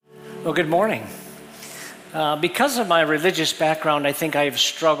Well, good morning. Because of my religious background, I think I've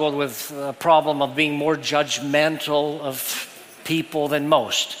struggled with the problem of being more judgmental of people than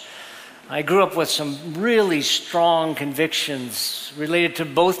most. I grew up with some really strong convictions related to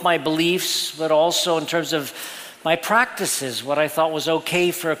both my beliefs, but also in terms of my practices, what I thought was okay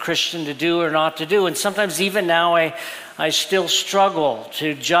for a Christian to do or not to do. And sometimes even now I still struggle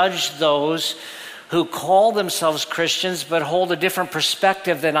to judge those who call themselves Christians but hold a different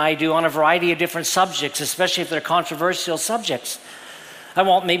perspective than I do on a variety of different subjects, especially if they're controversial subjects. I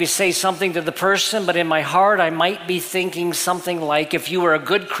won't maybe say something to the person, but in my heart I might be thinking something like, if you were a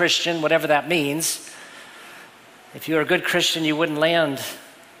good Christian, whatever that means, if you were a good Christian, you wouldn't land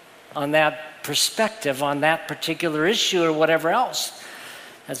on that perspective, on that particular issue or whatever else.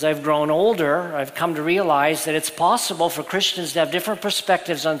 As I've grown older, I've come to realize that it's possible for Christians to have different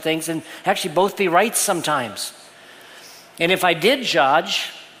perspectives on things and actually both be right sometimes. And if I did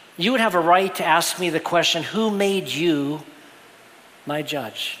judge, you would have a right to ask me the question, who made you my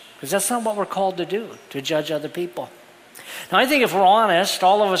judge? Because that's not what we're called to do, to judge other people. Now, I think if we're honest,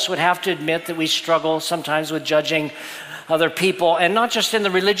 all of us would have to admit that we struggle sometimes with judging other people, and not just in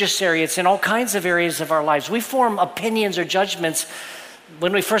the religious area, it's in all kinds of areas of our lives. We form opinions or judgments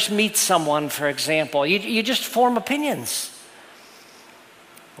when we first meet someone, for example. You just form opinions.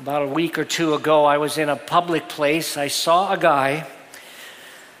 About a week or two ago, I was in a public place. I saw a guy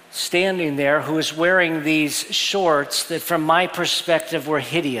standing there who was wearing these shorts that from my perspective were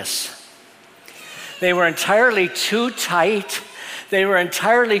hideous. They were entirely too tight. They were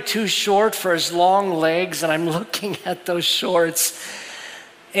entirely too short for his long legs, and I'm looking at those shorts.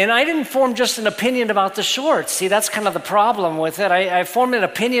 And I didn't form just an opinion about the shorts. See, that's kind of the problem with it. I formed an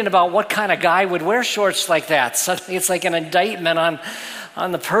opinion about what kind of guy would wear shorts like that. Suddenly it's like an indictment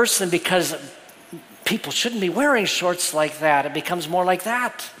on the person because people shouldn't be wearing shorts like that. It becomes more like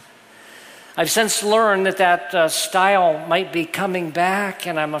that. I've since learned that style might be coming back,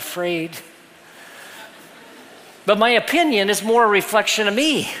 and I'm afraid. But my opinion is more a reflection of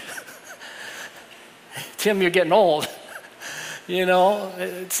me. Tim, you're getting old. You know,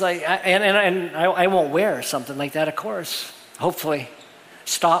 it's like, and I won't wear something like that, of course. Hopefully.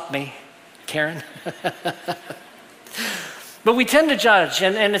 Stop me, Karen. But we tend to judge,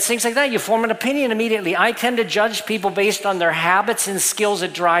 and it's things like that. You form an opinion immediately. I tend to judge people based on their habits and skills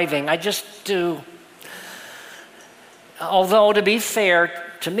at driving. I just do. Although, to be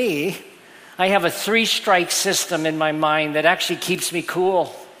fair to me, I have a 3-strike system in my mind that actually keeps me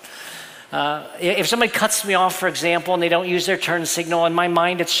cool. If somebody cuts me off, for example, and they don't use their turn signal, in my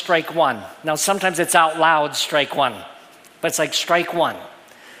mind it's strike one. Now sometimes it's out loud, strike one, but it's like strike one.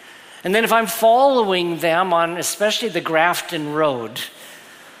 And then if I'm following them on especially the Grafton Road,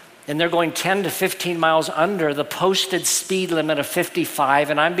 and they're going 10 to 15 miles under the posted speed limit of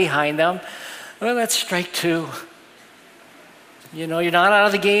 55, and I'm behind them, well, that's strike two. You know, you're not out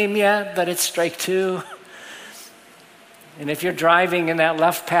of the game yet, but it's strike two. And if you're driving in that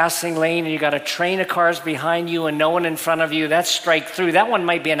left passing lane and you got a train of cars behind you and no one in front of you, that's strike through. That one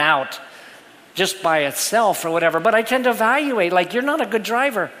might be an out just by itself or whatever. But I tend to evaluate, like, you're not a good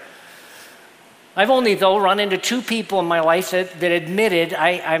driver. I've only, though, run into 2 people in my life that admitted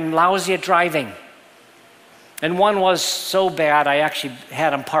I'm lousy at driving. And one was so bad, I actually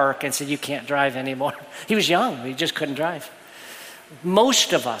had him park and said, you can't drive anymore. He was young. He just couldn't drive.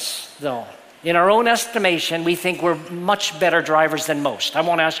 Most of us, though, in our own estimation, we think we're much better drivers than most. I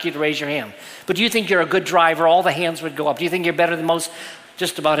won't ask you to raise your hand. But do you think you're a good driver? All the hands would go up. Do you think you're better than most?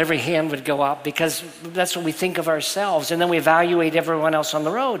 Just about every hand would go up because that's what we think of ourselves. And then we evaluate everyone else on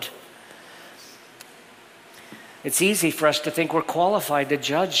the road. It's easy for us to think we're qualified to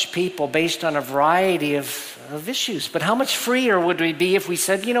judge people based on a variety of issues. But how much freer would we be if we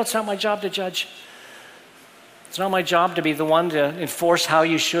said, you know, it's not my job to judge. It's not my job to be the one to enforce how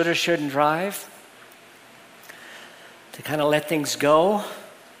you should or shouldn't drive, to kind of let things go.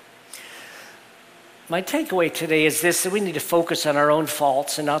 My takeaway today is this, that we need to focus on our own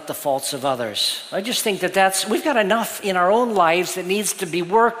faults and not the faults of others. I just think we've got enough in our own lives that needs to be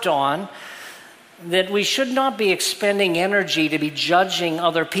worked on, that we should not be expending energy to be judging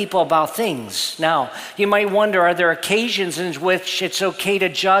other people about things. Now, you might wonder, are there occasions in which it's okay to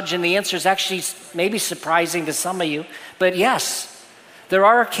judge? And the answer is actually maybe surprising to some of you, but yes, there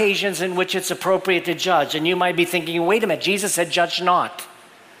are occasions in which it's appropriate to judge. And you might be thinking, wait a minute, Jesus said judge not.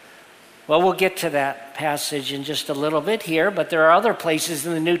 Well, we'll get to that passage in just a little bit here, but there are other places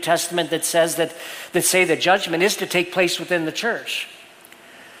in the New Testament that say that judgment is to take place within the church.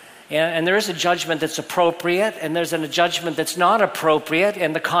 And there is a judgment that's appropriate, and there's a judgment that's not appropriate,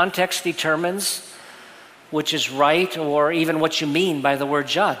 and the context determines which is right, or even what you mean by the word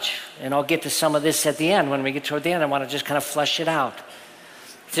judge. And I'll get to some of this at the end. When we get toward the end, I want to just kind of flesh it out.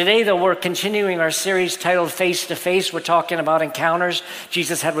 Today, though, we're continuing our series titled Face to Face. We're talking about encounters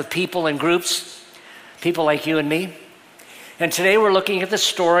Jesus had with people in groups, people like you and me. And today we're looking at the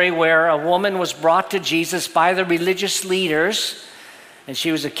story where a woman was brought to Jesus by the religious leaders, and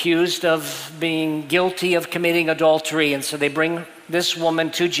she was accused of being guilty of committing adultery. And so they bring this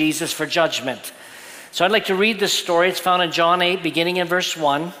woman to Jesus for judgment. So I'd like to read this story. It's found in John 8, beginning in verse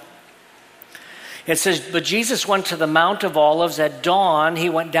 1. It says, "But Jesus went to the Mount of Olives. At dawn, he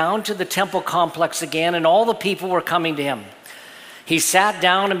went down to the temple complex again, and all the people were coming to him. He sat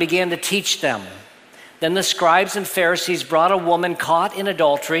down and began to teach them. Then the scribes and Pharisees brought a woman caught in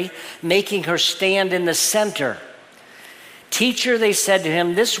adultery, making her stand in the center. 'Teacher,' they said to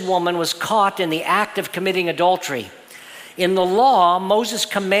him, 'this woman was caught in the act of committing adultery. In the law, Moses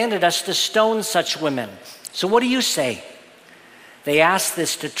commanded us to stone such women. So what do you say?' They asked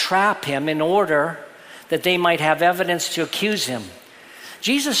this to trap him in order that they might have evidence to accuse him.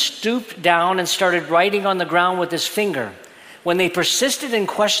 Jesus stooped down and started writing on the ground with his finger. When they persisted in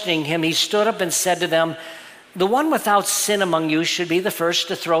questioning him, he stood up and said to them, 'The one without sin among you should be the first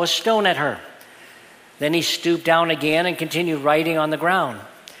to throw a stone at her.' Then he stooped down again and continued writing on the ground.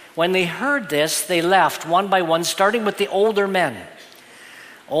 When they heard this, they left one by one, starting with the older men.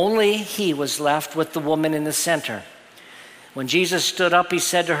 Only he was left with the woman in the center. When Jesus stood up, he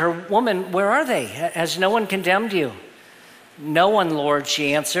said to her, 'Woman, where are they? Has no one condemned you?' 'No one, Lord,'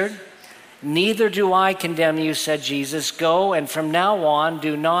 she answered. 'Neither do I condemn you,' said Jesus. 'Go, and from now on,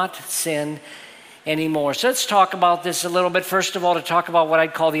 do not sin anymore.'" So let's talk about this a little bit. First of all, to talk about what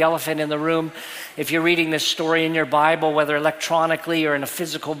I'd call the elephant in the room. If you're reading this story in your Bible, whether electronically or in a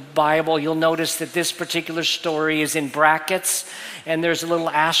physical Bible, you'll notice that this particular story is in brackets, and there's a little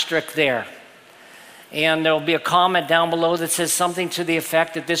asterisk there. And there'll be a comment down below that says something to the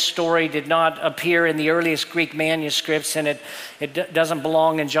effect that this story did not appear in the earliest Greek manuscripts, and it doesn't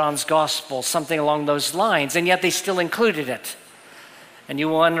belong in John's gospel, something along those lines, and yet they still included it. And you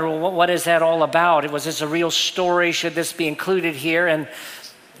wonder, well, what is that all about? Was this a real story? Should this be included here?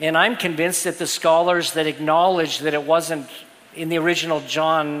 And I'm convinced that the scholars that acknowledge that it wasn't in the original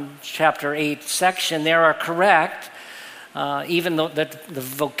John chapter 8 section there are correct. Even though the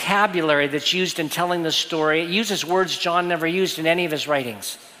vocabulary that's used in telling the story, it uses words John never used in any of his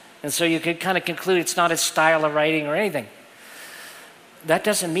writings. And so you could kind of conclude it's not his style of writing or anything. That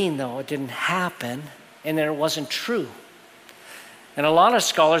doesn't mean, though, it didn't happen and that it wasn't true. And a lot of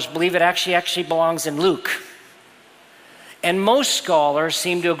scholars believe it actually belongs in Luke. And most scholars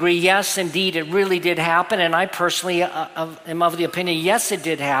seem to agree, yes, indeed, it really did happen. And I personally am of the opinion, yes, it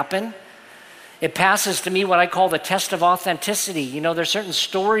did happen. It passes to me what I call the test of authenticity. You know, there's certain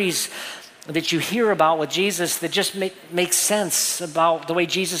stories that you hear about with Jesus that just make sense about the way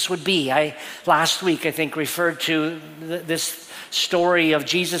Jesus would be. Last week, I think, referred to this story of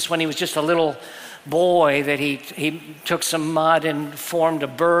Jesus when he was just a little boy, that he took some mud and formed a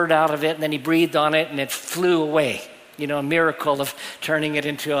bird out of it, and then he breathed on it and it flew away. You know, a miracle of turning it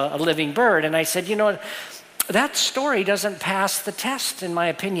into a living bird. And I said, you know, that story doesn't pass the test, in my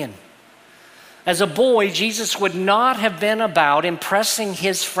opinion. As a boy, Jesus would not have been about impressing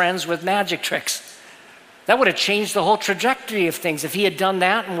his friends with magic tricks. That would have changed the whole trajectory of things. If he had done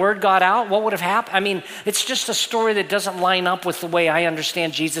that and word got out, what would have happened? I mean, it's just a story that doesn't line up with the way I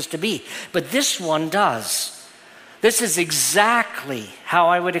understand Jesus to be. But this one does. This is exactly how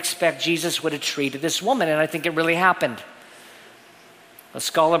I would expect Jesus would have treated this woman, and I think it really happened. A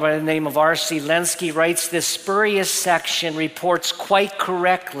scholar by the name of R.C. Lenski writes, "This spurious section reports quite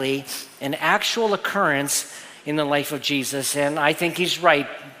correctly an actual occurrence in the life of Jesus." And I think he's right.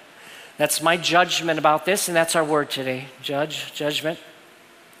 That's my judgment about this, and that's our word today, judgment,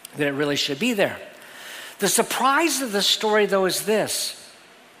 that it really should be there. The surprise of the story, though, is this,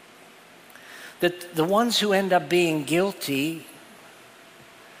 that the ones who end up being guilty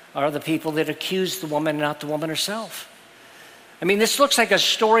are the people that accuse the woman, not the woman herself. I mean, this looks like a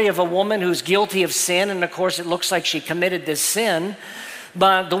story of a woman who's guilty of sin, and of course it looks like she committed this sin,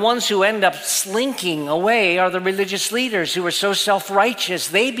 but the ones who end up slinking away are the religious leaders who are so self-righteous.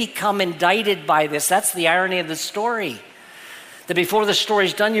 They become indicted by this. That's the irony of the story. That before the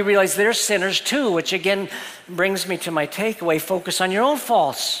story's done, you realize they're sinners too, which again brings me to my takeaway. Focus on your own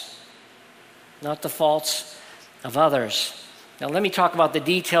faults, not the faults of others. Now let me talk about the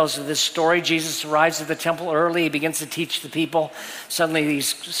details of this story. Jesus arrives at the temple early. He begins to teach the people. Suddenly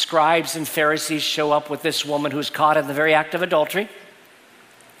these scribes and Pharisees show up with this woman who's caught in the very act of adultery.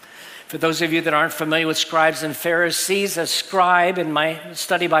 For those of you that aren't familiar with scribes and Pharisees, a scribe, in my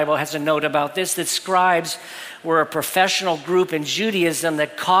study Bible has a note about this, that scribes were a professional group in Judaism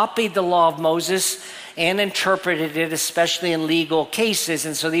that copied the law of Moses and interpreted it, especially in legal cases.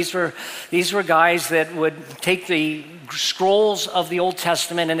 And so these were guys that would take the scrolls of the Old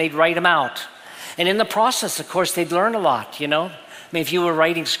Testament and they'd write them out. And in the process, of course, they'd learn a lot, you know. I mean, if you were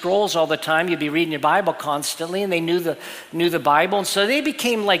writing scrolls all the time, you'd be reading your Bible constantly, and they knew the Bible. And so they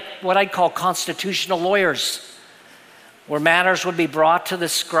became like what I'd call constitutional lawyers, where matters would be brought to the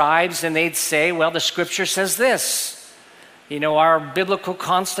scribes, and they'd say, well, the Scripture says this. You know, our biblical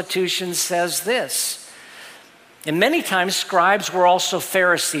constitution says this. And many times, scribes were also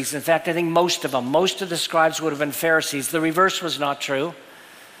Pharisees. In fact, I think most of the scribes would have been Pharisees. The reverse was not true.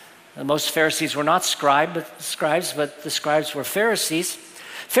 Most Pharisees were not scribes, but the scribes were Pharisees.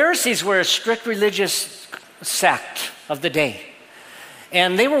 Pharisees were a strict religious sect of the day.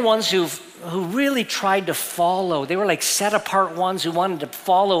 And they were ones who really tried to follow. They were like set-apart ones who wanted to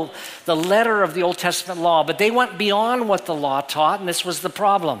follow the letter of the Old Testament law. But they went beyond what the law taught, and this was the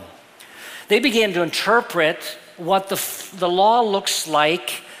problem. They began to interpret what the law looks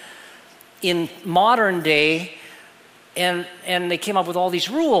like in modern day, and they came up with all these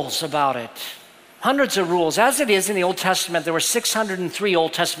rules about it. Hundreds of rules. As it is in the Old Testament, there were 603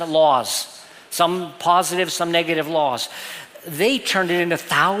 Old Testament laws. Some positive, some negative laws. They turned it into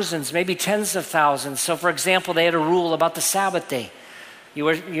thousands, maybe tens of thousands. So for example, they had a rule about the Sabbath day.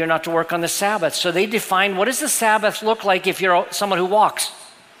 You're not to work on the Sabbath. So they defined, what does the Sabbath look like if you're someone who walks?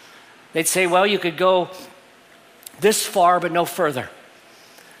 They'd say, well, you could go this far, but no further.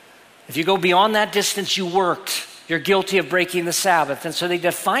 If you go beyond that distance, you worked. You're guilty of breaking the Sabbath. And so they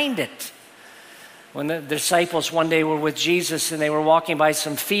defined it. When the disciples one day were with Jesus and they were walking by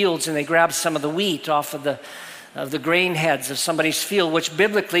some fields and they grabbed some of the wheat off of the grain heads of somebody's field, which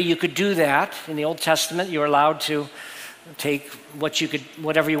biblically you could do that. In the Old Testament, you were allowed to take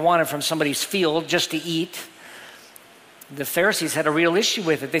whatever you wanted from somebody's field just to eat. The Pharisees had a real issue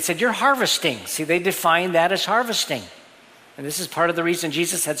with it. They said, you're harvesting. See, they defined that as harvesting. And this is part of the reason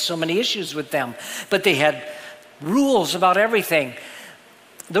Jesus had so many issues with them. But they had rules about everything.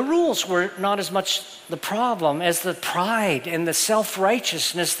 The rules were not as much the problem as the pride and the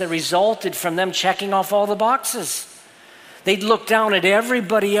self-righteousness that resulted from them checking off all the boxes. They'd look down at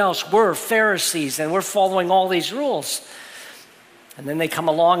everybody else. We're Pharisees and we're following all these rules. And then they come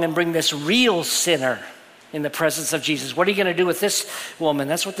along and bring this real sinner in the presence of Jesus. What are you going to do with this woman?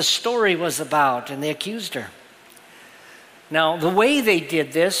 That's what the story was about. And they accused her. Now, the way they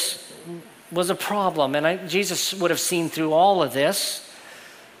did this was a problem, and Jesus would have seen through all of this.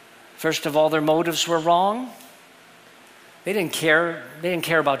 First of all, their motives were wrong. They didn't care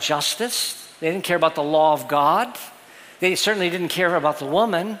about justice. They didn't care about the law of God. They certainly didn't care about the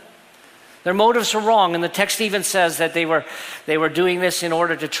woman. Their motives were wrong, and the text even says that they were doing this in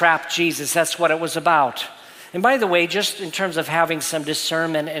order to trap Jesus. That's what it was about. And by the way, just in terms of having some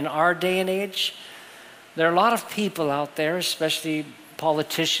discernment in our day and age, there are a lot of people out there, especially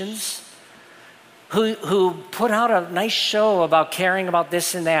politicians, who put out a nice show about caring about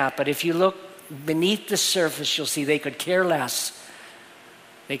this and that. But if you look beneath the surface, you'll see they could care less.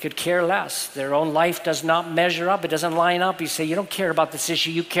 They could care less. Their own life does not measure up. It doesn't line up. You say, you don't care about this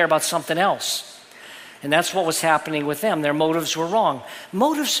issue. You care about something else. And that's what was happening with them. Their motives were wrong.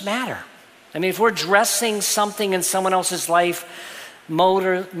 Motives matter. I mean, if we're dressing something in someone else's life,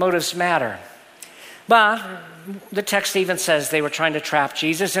 motives matter. But the text even says they were trying to trap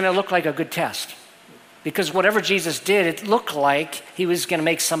Jesus, and it looked like a good test. Because whatever Jesus did, it looked like he was going to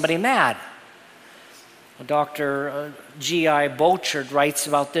make somebody mad. Dr. G.I. Bochard writes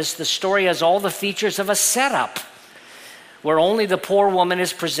about this. The story has all the features of a setup, where only the poor woman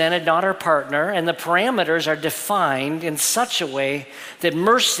is presented, not her partner, and the parameters are defined in such a way that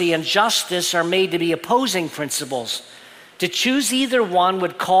mercy and justice are made to be opposing principles. To choose either one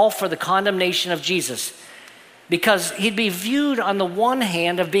would call for the condemnation of Jesus, because he'd be viewed on the one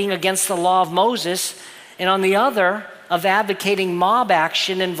hand of being against the law of Moses, and on the other of advocating mob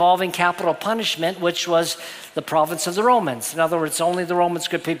action involving capital punishment, which was the province of the Romans. In other words, only the Romans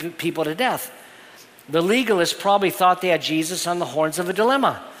could put people to death. The legalists probably thought they had Jesus on the horns of a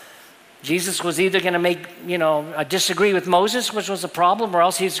dilemma. Jesus was either going to disagree with Moses, which was a problem, or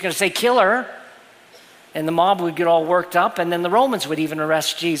else he was going to say, kill her. And the mob would get all worked up, and then the Romans would even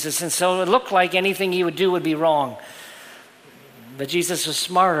arrest Jesus. And so it looked like anything he would do would be wrong. But Jesus was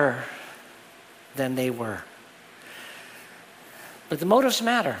smarter than they were. But the motives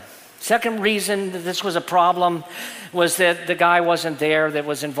matter. Second reason that this was a problem was that the guy wasn't there that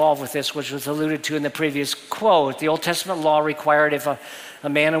was involved with this, which was alluded to in the previous quote. The Old Testament law required if a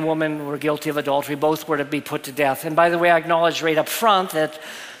man and woman were guilty of adultery, both were to be put to death. And by the way, I acknowledge right up front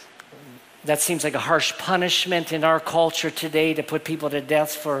that seems like a harsh punishment in our culture today to put people to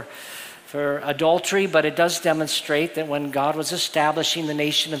death for adultery, but it does demonstrate that when God was establishing the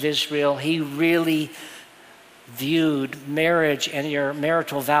nation of Israel, he really viewed marriage and your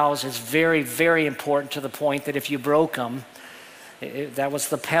marital vows as very, very important, to the point that if you broke them, that was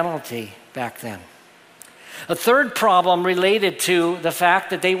the penalty back then. A third problem related to the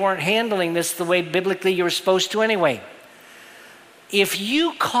fact that they weren't handling this the way biblically you were supposed to anyway. If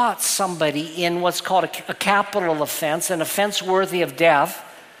you caught somebody in what's called a capital offense, an offense worthy of death,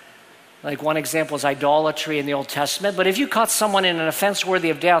 like one example is idolatry in the Old Testament, but if you caught someone in an offense worthy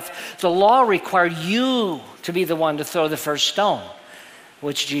of death, the law required you to be the one to throw the first stone,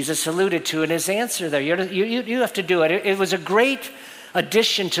 which Jesus alluded to in his answer there. You have to do it. It was a great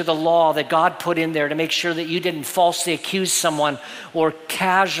addition to the law that God put in there to make sure that you didn't falsely accuse someone or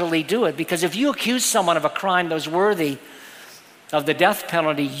casually do it. Because if you accuse someone of a crime that was worthy of the death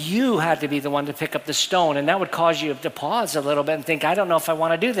penalty, you had to be the one to pick up the stone. And that would cause you to pause a little bit and think, I don't know if I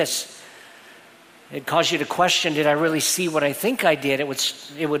want to do this. It'd cause you to question, did I really see what I think I did?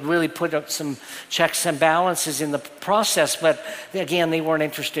 It would really put up some checks and balances in the process. But again, they weren't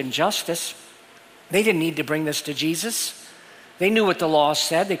interested in justice. They didn't need to bring this to Jesus. They knew what the law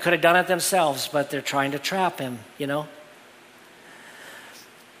said. They could have done it themselves, but they're trying to trap him,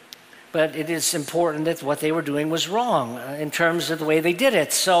 But it is important that what they were doing was wrong in terms of the way they did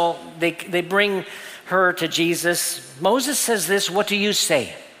it. So they bring her to Jesus. Moses says this, "What do you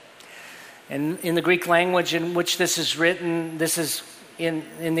say?" And in the Greek language in which this is written, this is in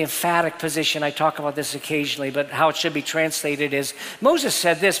the emphatic position. I talk about this occasionally, but how it should be translated is, Moses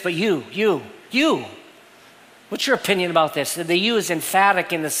said this, but you. What's your opinion about this? The you is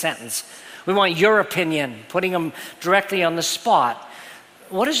emphatic in the sentence. We want your opinion, putting them directly on the spot.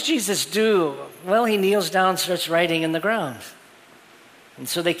 What does Jesus do? Well, he kneels down and starts writing in the ground. And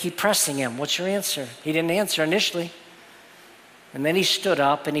so they keep pressing him. What's your answer? He didn't answer initially. And then he stood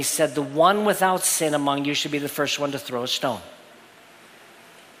up and he said, the one without sin among you should be the first one to throw a stone.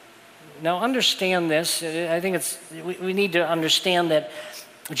 Now understand this. I think we need to understand that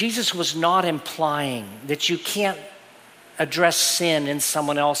Jesus was not implying that you can't address sin in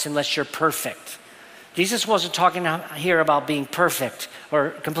someone else unless you're perfect. Jesus wasn't talking here about being perfect or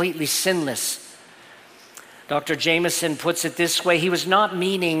completely sinless. Dr. Jameson puts it this way. He was not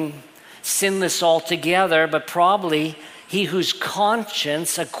meaning sinless altogether, but probably he whose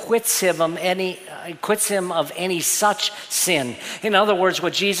conscience acquits him of any such sin. In other words,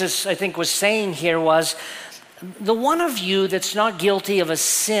 what Jesus, I think, was saying here was, the one of you that's not guilty of a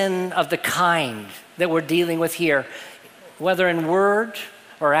sin of the kind that we're dealing with here, whether in word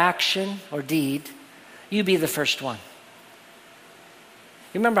or action or deed, you be the first one.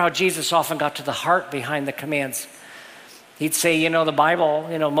 You remember how Jesus often got to the heart behind the commands. He'd say, the Bible,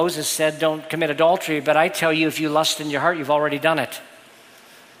 Moses said, don't commit adultery, but I tell you, if you lust in your heart, you've already done it.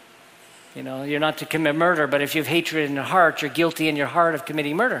 You're not to commit murder, but if you have hatred in your heart, you're guilty in your heart of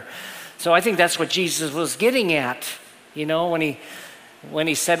committing murder. So I think that's what Jesus was getting at, when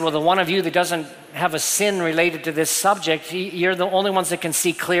he said, well, the one of you that doesn't have a sin related to this subject, you're the only ones that can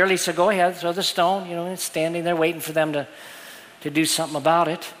see clearly, so go ahead, throw the stone, standing there waiting for them to do something about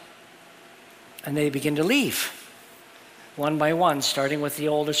it. And they begin to leave, one by one, starting with the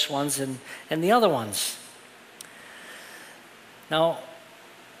oldest ones and the other ones. Now,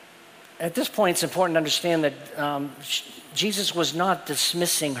 at this point, it's important to understand that Jesus was not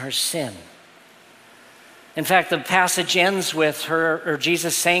dismissing her sin. In fact, the passage ends with her, or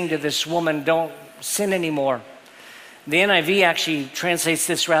Jesus saying to this woman, don't sin anymore. The NIV actually translates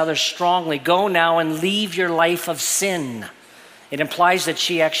this rather strongly. Go now and leave your life of sin. It implies that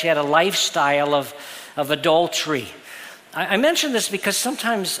she actually had a lifestyle of adultery. I mention this because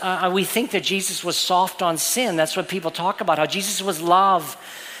sometimes we think that Jesus was soft on sin. That's what people talk about, how Jesus was love,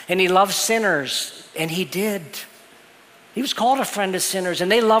 and he loved sinners, and he did. He was called a friend of sinners,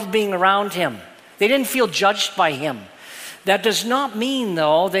 and they loved being around him. They didn't feel judged by him. That does not mean,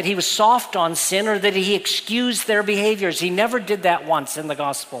 though, that he was soft on sin or that he excused their behaviors. He never did that once in the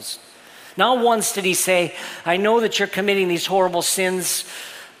Gospels. Not once did he say, I know that you're committing these horrible sins.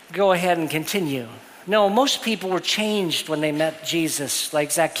 Go ahead and continue. No, most people were changed when they met Jesus,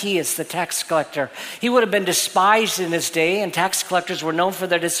 like Zacchaeus, the tax collector. He would have been despised in his day, and tax collectors were known for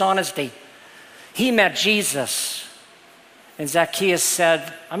their dishonesty. He met Jesus, and Zacchaeus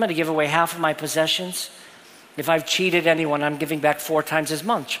said, I'm going to give away half of my possessions, If I've cheated anyone, I'm giving back 4 times as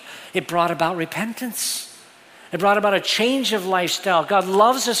much. It brought about repentance. It brought about a change of lifestyle. God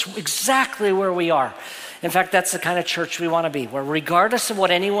loves us exactly where we are. In fact, that's the kind of church we want to be, where regardless of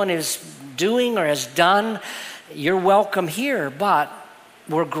what anyone is doing or has done, you're welcome here, but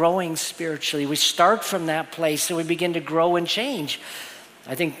we're growing spiritually. We start from that place and we begin to grow and change.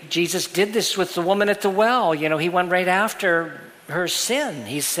 I think Jesus did this with the woman at the well. You know, he went right after her sin.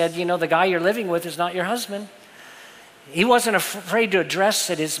 He said, you know, the guy you're living with is not your husband. He wasn't afraid to address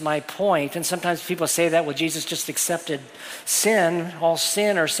it, is my point. And sometimes people say that, well, Jesus just accepted sin, all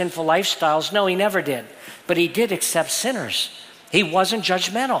sin or sinful lifestyles. No, he never did. But he did accept sinners. He wasn't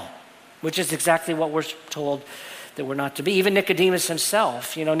judgmental, which is exactly what we're told that we're not to be. Even Nicodemus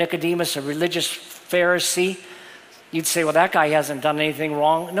himself, you know, Nicodemus, a religious Pharisee, you'd say, well, that guy hasn't done anything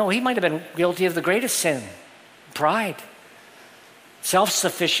wrong. No, he might have been guilty of the greatest sin, pride.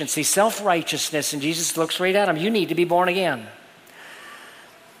 Self-sufficiency, self-righteousness, and Jesus looks right at him. You need to be born again.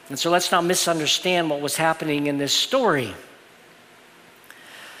 And so let's not misunderstand what was happening in this story.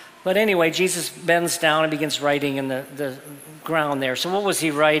 But anyway, Jesus bends down and begins writing in the ground there. So what was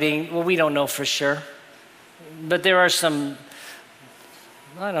he writing? Well, we don't know for sure. But there are some,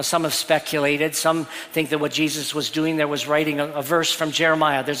 I don't know, some have speculated. Some think that what Jesus was doing there was writing a verse from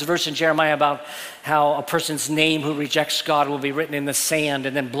Jeremiah. There's a verse in Jeremiah about how a person's name who rejects God will be written in the sand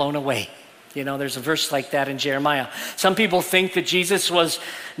and then blown away. You know, there's a verse like that in Jeremiah. Some people think that Jesus was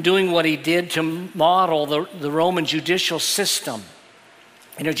doing what he did to model the Roman judicial system.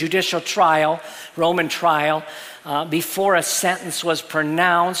 In a judicial trial, Roman trial, before a sentence was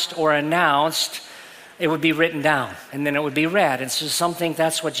pronounced or announced, it would be written down, and then it would be read. And so some think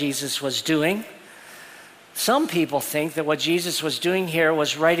that's what Jesus was doing. Some people think that what Jesus was doing here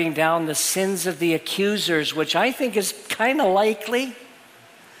was writing down the sins of the accusers, which I think is kind of likely.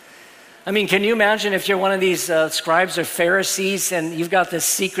 I mean, can you imagine if you're one of these scribes or Pharisees and you've got this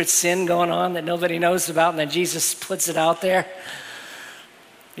secret sin going on that nobody knows about, and then Jesus puts it out there?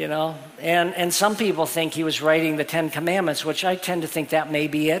 You know, and some people think he was writing the 10 Commandments, which I tend to think that may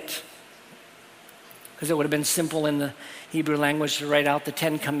be it. Because it would have been simple in the Hebrew language to write out the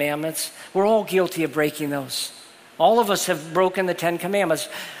 10 Commandments. We're all guilty of breaking those. All of us have broken the 10 Commandments.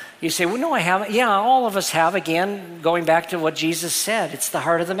 You say, well, no, I haven't. Yeah, all of us have. Again, going back to what Jesus said, it's the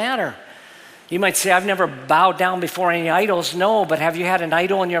heart of the matter. You might say, I've never bowed down before any idols. No, but have you had an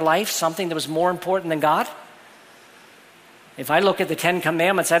idol in your life, something that was more important than God? If I look at the 10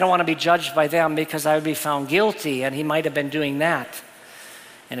 Commandments, I don't want to be judged by them because I would be found guilty, and he might have been doing that.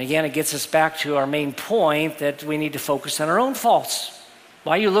 And again, it gets us back to our main point that we need to focus on our own faults.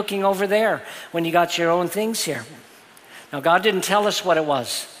 Why are you looking over there when you got your own things here? Now, God didn't tell us what it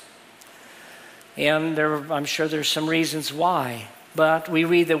was. And I'm sure there's some reasons why. But we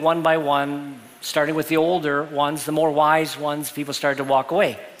read that one by one, starting with the older ones, the more wise ones, people started to walk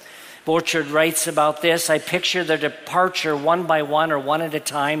away. Borchard writes about this. I picture their departure one by one or one at a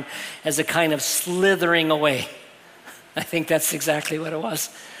time as a kind of slithering away. I think that's exactly what it was.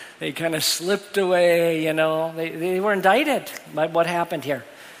 They kind of slipped away, you know. They were indicted by what happened here.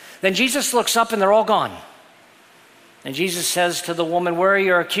 Then Jesus looks up and they're all gone. And Jesus says to the woman, where are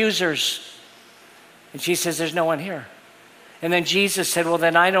your accusers? And she says, there's no one here. And then Jesus said, well,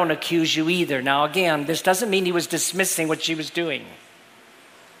 then I don't accuse you either. Now, again, this doesn't mean he was dismissing what she was doing.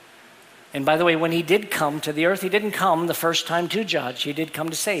 And by the way, when he did come to the earth, he didn't come the first time to judge. He did come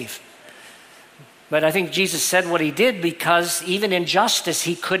to save. But I think Jesus said what he did because even in justice,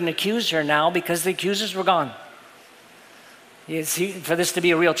 he couldn't accuse her now because the accusers were gone. For this to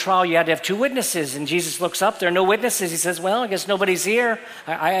be a real trial, you had to have 2 witnesses. And Jesus looks up, there are no witnesses. He says, well, I guess nobody's here.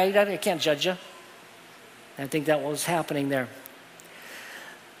 I can't judge you. I think that was happening there.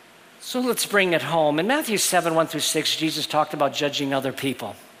 So let's bring it home. In Matthew 7, 1-6, Jesus talked about judging other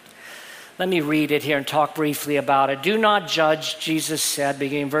people. Let me read it here and talk briefly about it. Do not judge, Jesus said,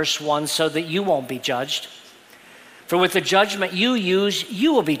 beginning verse 1, so that you won't be judged. For with the judgment you use,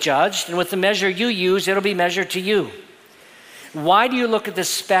 you will be judged, and with the measure you use, it'll be measured to you. Why do you look at the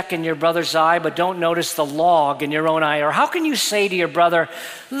speck in your brother's eye, but don't notice the log in your own eye? Or how can you say to your brother,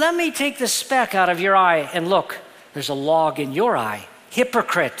 let me take the speck out of your eye, and look, there's a log in your eye?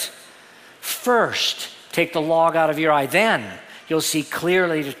 Hypocrite, first take the log out of your eye, then you'll see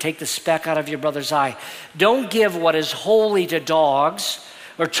clearly to take the speck out of your brother's eye. Don't give what is holy to dogs,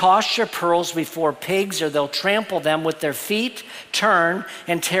 or toss your pearls before pigs, or they'll trample them with their feet, turn,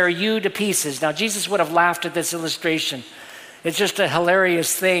 and tear you to pieces. Now, Jesus would have laughed at this illustration. It's just a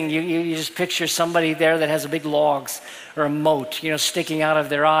hilarious thing. You just picture somebody there that has a big logs or a mote, sticking out of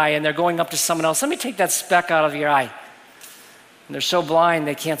their eye, and they're going up to someone else. Let me take that speck out of your eye. And they're so blind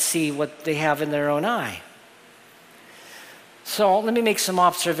they can't see what they have in their own eye. So let me make some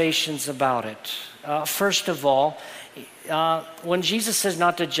observations about it. First of all, when Jesus says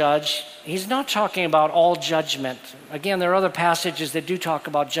not to judge, he's not talking about all judgment. Again, there are other passages that do talk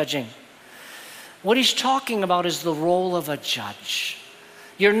about judging. What he's talking about is the role of a judge.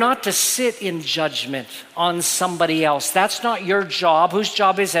 You're not to sit in judgment on somebody else. That's not your job. Whose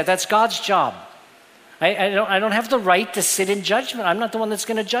job is that? That's God's job. I don't have the right to sit in judgment. I'm not the one that's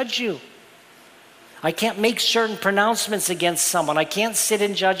going to judge you. I can't make certain pronouncements against someone. I can't sit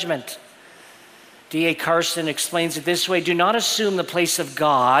in judgment. D.A. Carson explains it this way: do not assume the place of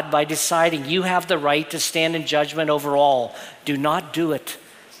God by deciding you have the right to stand in judgment over all. Do not do it.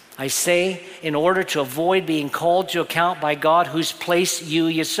 I say, in order to avoid being called to account by God whose place you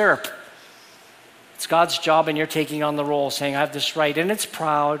usurp. It's God's job, and you're taking on the role, saying, I have this right. And it's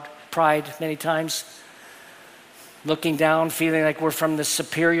pride many times. Looking down, feeling like we're from the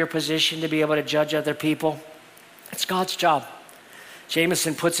superior position to be able to judge other people. It's God's job.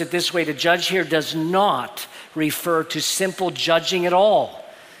 Jameson puts it this way: to judge here does not refer to simple judging at all,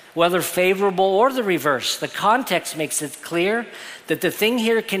 whether favorable or the reverse. The context makes it clear that the thing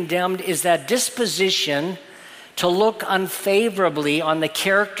here condemned is that disposition to look unfavorably on the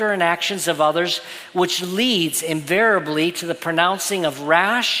character and actions of others, which leads invariably to the pronouncing of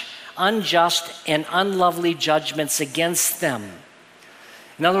rash, unjust, and unlovely judgments against them.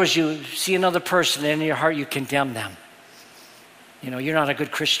 In other words, you see another person and in your heart you condemn them. You're not a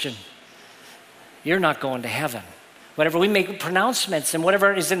good Christian. You're not going to heaven. Whatever, we make pronouncements, and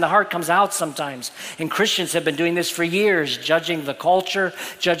whatever is in the heart comes out sometimes. And Christians have been doing this for years, judging the culture,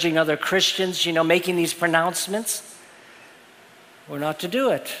 judging other Christians, making these pronouncements. We're not to do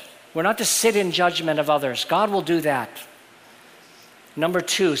it. We're not to sit in judgment of others. God will do that. Number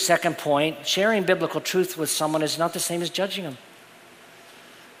two, second point, sharing biblical truth with someone is not the same as judging them.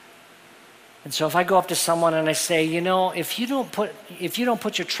 And so if I go up to someone and I say, if you don't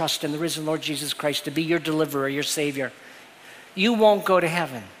put your trust in the risen Lord Jesus Christ to be your deliverer, your Savior, you won't go to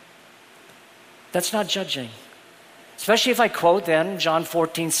heaven. That's not judging. Especially if I quote then John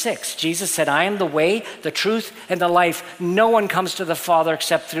 14:6. Jesus said, I am the way, the truth, and the life. No one comes to the Father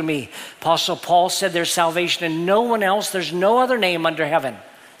except through me. Apostle Paul said there's salvation in no one else. There's no other name under heaven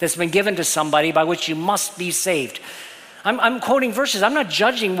that's been given to somebody by which you must be saved. I'm quoting verses. I'm not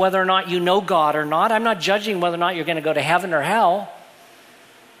judging whether or not you know God or not. I'm not judging whether or not you're going to go to heaven or hell.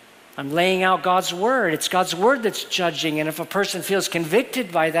 I'm laying out God's word. It's God's word that's judging. And if a person feels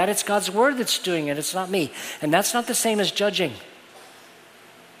convicted by that, it's God's word that's doing it. It's not me. And that's not the same as judging.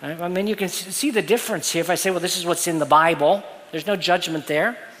 I mean, you can see the difference here. If I say, well, this is what's in the Bible, there's no judgment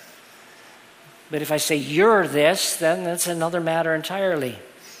there. But if I say you're this, then that's another matter entirely.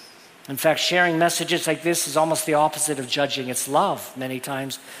 In fact, sharing messages like this is almost the opposite of judging. It's love many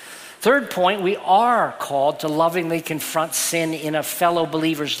times. Third point, we are called to lovingly confront sin in a fellow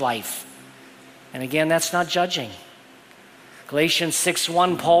believer's life. And again, that's not judging. Galatians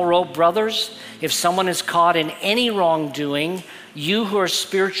 6:1, Paul wrote, brothers, if someone is caught in any wrongdoing, you who are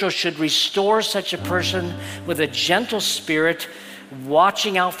spiritual should restore such a person with a gentle spirit,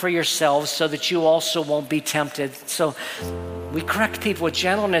 watching out for yourselves so that you also won't be tempted. So we correct people with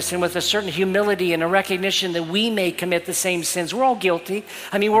gentleness and with a certain humility and a recognition that we may commit the same sins. We're all guilty.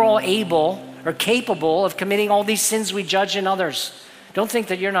 We're all able or capable of committing all these sins we judge in others. Don't think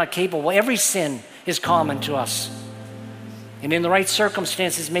that you're not capable. Every sin is common to us. And in the right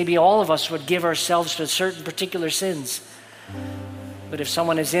circumstances, maybe all of us would give ourselves to certain particular sins. But if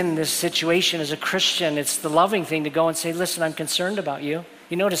someone is in this situation as a Christian, it's the loving thing to go and say, listen, I'm concerned about you.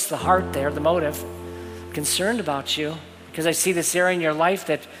 You notice the heart there, the motive. I'm concerned about you because I see this area in your life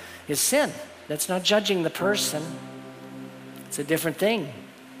that is sin. That's not judging the person. It's a different thing.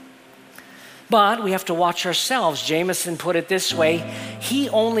 But we have to watch ourselves. Jameson put it this way: he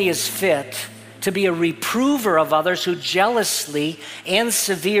only is fit to be a reprover of others who jealously and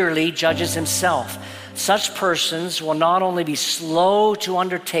severely judges himself. Such persons will not only be slow to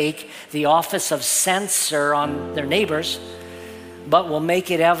undertake the office of censor on their neighbors, but will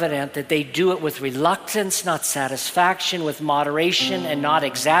make it evident that they do it with reluctance, not satisfaction, with moderation and not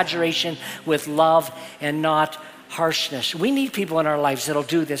exaggeration, with love and not harshness. We need people in our lives that'll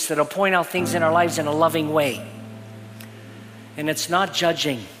do this, that'll point out things in our lives in a loving way. And it's not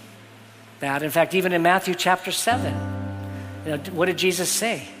judging that. In fact, even in Matthew chapter 7, what did Jesus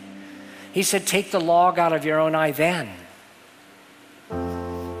say? He said, take the log out of your own eye then.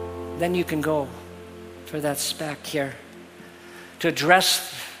 Then you can go for that speck here. To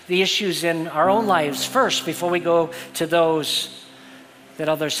address the issues in our own lives first before we go to those that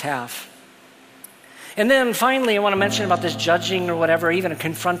others have. And then finally, I want to mention about this judging or whatever, even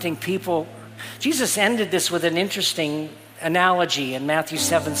confronting people. Jesus ended this with an interesting analogy in Matthew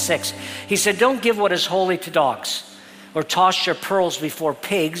 7:6. He said, don't give what is holy to dogs, or toss your pearls before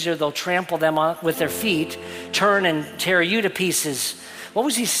pigs, or they'll trample them with their feet, turn and tear you to pieces. What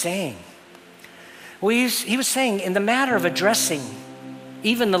was he saying? Well, he was saying in the matter of addressing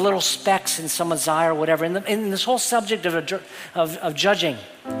even the little specks in someone's eye or whatever, in this whole subject of judging,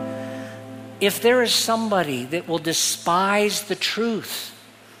 if there is somebody that will despise the truth,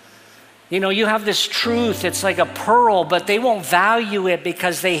 you have this truth, it's like a pearl, but they won't value it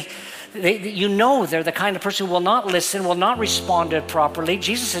because they're the kind of person who will not listen, will not respond to it properly.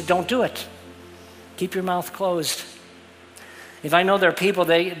 Jesus said, don't do it. Keep your mouth closed. If I know there are people,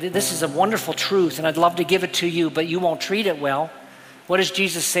 this is a wonderful truth, and I'd love to give it to you, but you won't treat it well, what does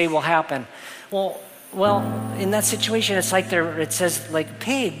Jesus say will happen? Well, in that situation, it's like it says, like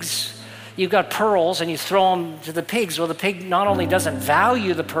pigs, you've got pearls, and you throw them to the pigs. Well, the pig not only doesn't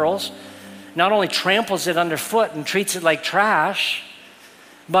value the pearls, not only tramples it underfoot and treats it like trash,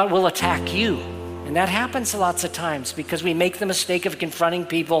 but will attack you. And that happens lots of times because we make the mistake of confronting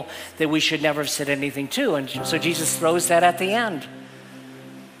people that we should never have said anything to. And so Jesus throws that at the end.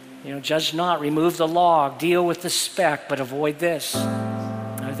 Judge not, remove the log, deal with the speck, but avoid this.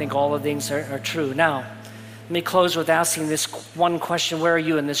 I think all of things are true. Now, let me close with asking this one question. Where are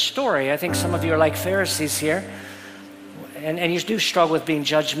you in this story? I think some of you are like Pharisees here. And you do struggle with being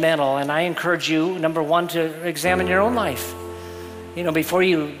judgmental. And I encourage you, number one, to examine your own life. Before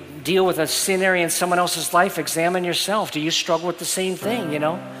you deal with a sin area in someone else's life, examine yourself. Do you struggle with the same thing,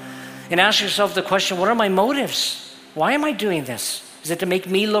 And ask yourself the question, what are my motives? Why am I doing this? Is it to make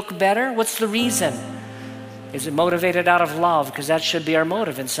me look better? What's the reason? Is it motivated out of love? Because that should be our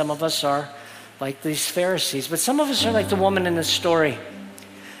motive. And some of us are like these Pharisees. But some of us are like the woman in the story.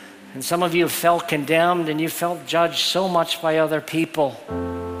 And some of you have felt condemned and you felt judged so much by other people.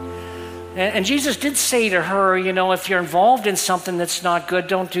 And Jesus did say to her, if you're involved in something that's not good,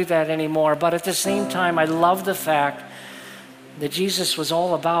 don't do that anymore. But at the same time, I love the fact that Jesus was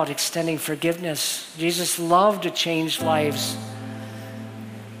all about extending forgiveness. Jesus loved to change lives.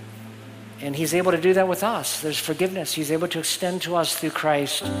 And he's able to do that with us. There's forgiveness. He's able to extend to us through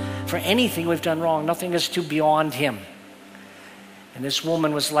Christ for anything we've done wrong. Nothing is too beyond him. And this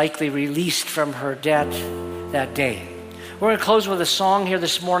woman was likely released from her debt that day. We're going to close with a song here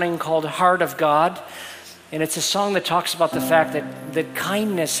this morning called Heart of God. And it's a song that talks about the fact that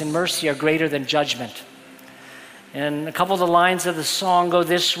kindness and mercy are greater than judgment. And a couple of the lines of the song go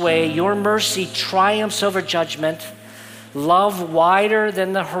this way: your mercy triumphs over judgment, love wider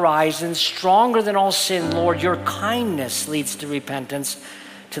than the horizon, stronger than all sin, Lord. Your kindness leads to repentance,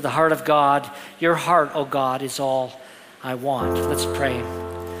 to the heart of God. Your heart, oh God, is all I want. Let's pray.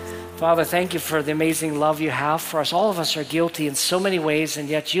 Father, thank you for the amazing love you have for us. All of us are guilty in so many ways, and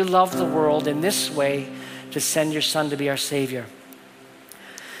yet you love the world in this way to send your Son to be our Savior.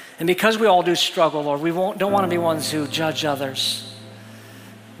 And because we all do struggle, Lord, we don't want to be ones who judge others.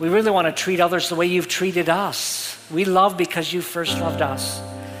 We really want to treat others the way you've treated us. We love because you first loved us.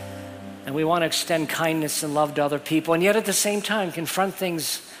 And we want to extend kindness and love to other people, and yet at the same time confront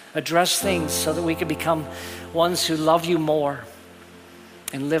things, address things so that we can become ones who love you more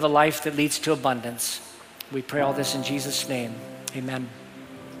and live a life that leads to abundance. We pray all this in Jesus' name. Amen.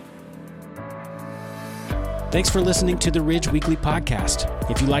 Thanks for listening to the Ridge Weekly Podcast.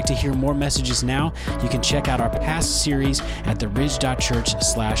 If you'd like to hear more messages now, you can check out our past series at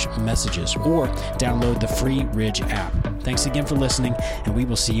theridge.church/messages or download the free Ridge app. Thanks again for listening, and we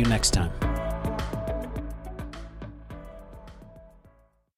will see you next time.